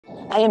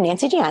I am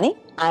Nancy Gianni.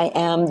 I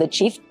am the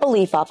Chief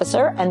Belief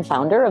Officer and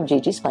founder of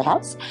GiGi's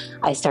Playhouse.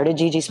 I started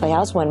GiGi's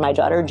Playhouse when my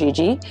daughter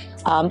Gigi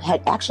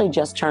had actually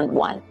just turned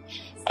 1.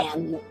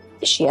 And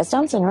she has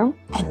Down syndrome,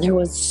 and there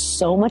was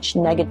so much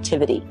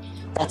negativity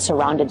that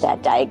surrounded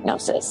that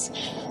diagnosis.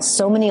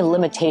 So many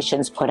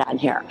limitations put on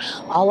here.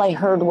 All I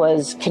heard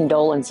was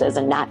condolences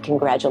and not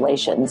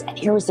congratulations. And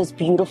here was this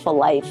beautiful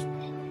life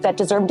that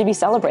deserved to be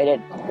celebrated.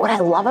 What I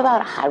love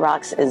about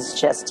HYROX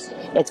is just,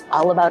 it's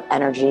all about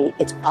energy,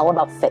 it's all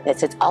about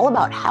fitness, it's all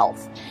about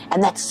health.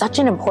 And that's such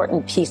an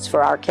important piece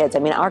for our kids. I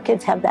mean, our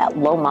kids have that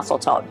low muscle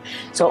tone.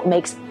 So it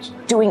makes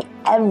doing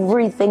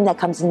everything that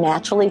comes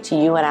naturally to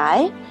you and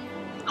I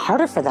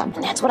harder for them.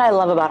 And that's what I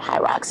love about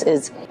HYROX,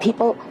 is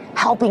people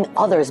helping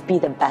others be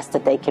the best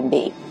that they can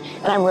be.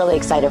 And I'm really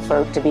excited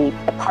to be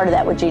a part of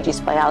that with GiGi's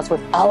Playhouse,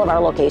 with all of our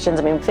locations.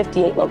 I mean,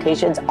 58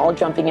 locations, all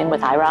jumping in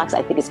with HYROX.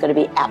 I think it's going to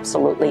be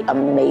absolutely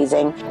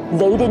amazing.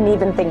 They didn't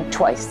even think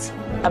twice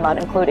about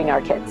including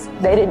our kids.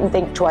 They didn't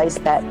think twice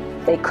that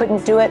they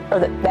couldn't do it or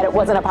that it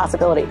wasn't a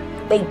possibility.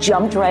 They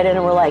jumped right in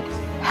and were like,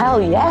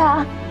 hell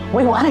yeah,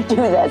 we want to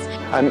do this.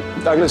 I'm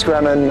Douglas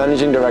Graham,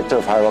 Managing Director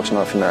of HYROX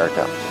North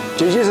America.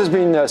 GiGi's has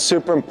been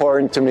super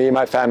important to me and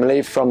my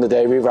family from the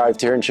day we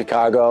arrived here in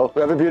Chicago.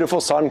 We have a beautiful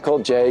son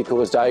called Jake, who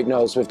was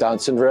diagnosed with Down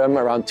syndrome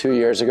around 2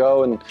 years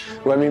ago. And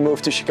when we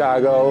moved to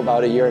Chicago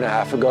about 1.5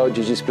 years ago,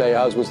 GiGi's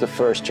Playhouse was the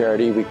first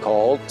charity we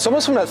called. It's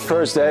almost from that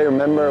first day, I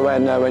remember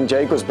when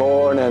Jake was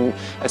born, and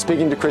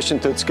speaking to Christian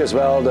Tutske as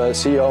well, the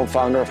CEO and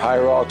founder of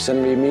HYROX,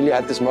 and we immediately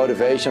had this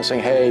motivation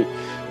saying, hey,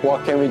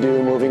 what can we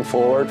do moving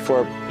forward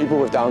for people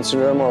with Down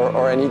syndrome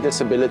or any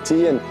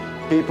disability? And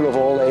people of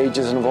all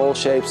ages and of all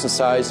shapes and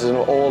sizes and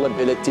all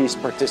abilities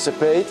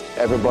participate.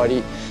 Everybody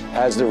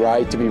has the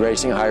right to be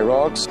racing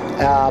HYROX.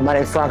 My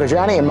name is Franco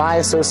Gianni, and my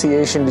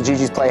association to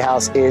GiGi's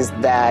Playhouse is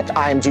that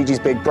I am GiGi's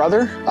big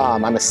brother.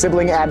 I'm a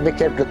sibling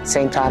advocate, but at the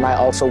same time I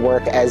also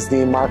work as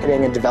the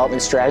marketing and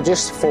development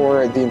strategist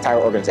for the entire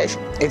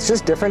organization. It's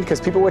just different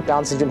because people with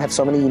Down syndrome have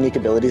so many unique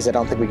abilities I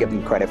don't think we give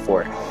them credit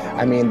for.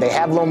 I mean, they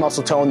have low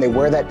muscle tone, they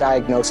wear that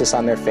diagnosis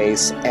on their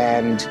face,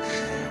 and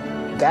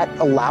that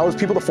allows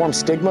people to form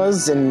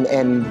stigmas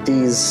and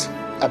these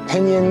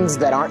opinions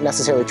that aren't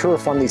necessarily true, or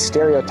form these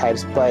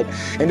stereotypes. But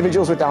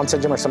individuals with Down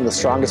syndrome are some of the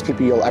strongest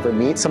people you'll ever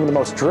meet, some of the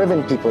most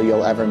driven people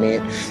you'll ever meet.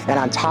 And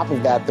on top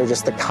of that, they're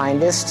just the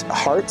kindest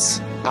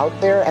hearts out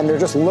there, and they're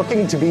just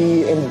looking to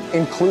be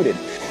included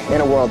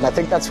in a world. And I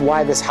think that's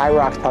why this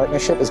HYROX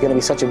partnership is going to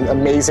be such an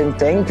amazing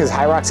thing, because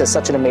HYROX has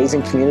such an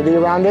amazing community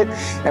around it.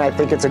 And I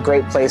think it's a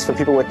great place for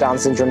people with Down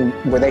syndrome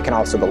where they can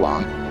also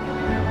belong.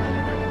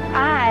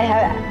 I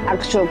have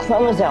extra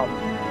chromosome,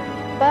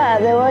 but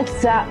they won't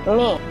stop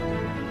me.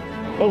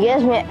 It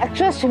gives me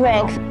extra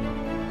strength,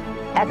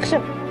 extra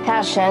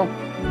passion,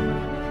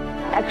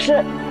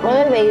 extra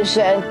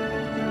motivation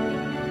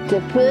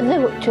to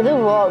prove to the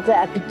world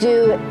that I could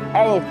do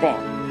anything.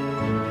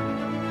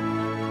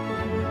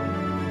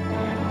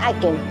 I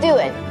can do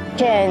it.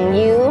 Can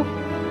you?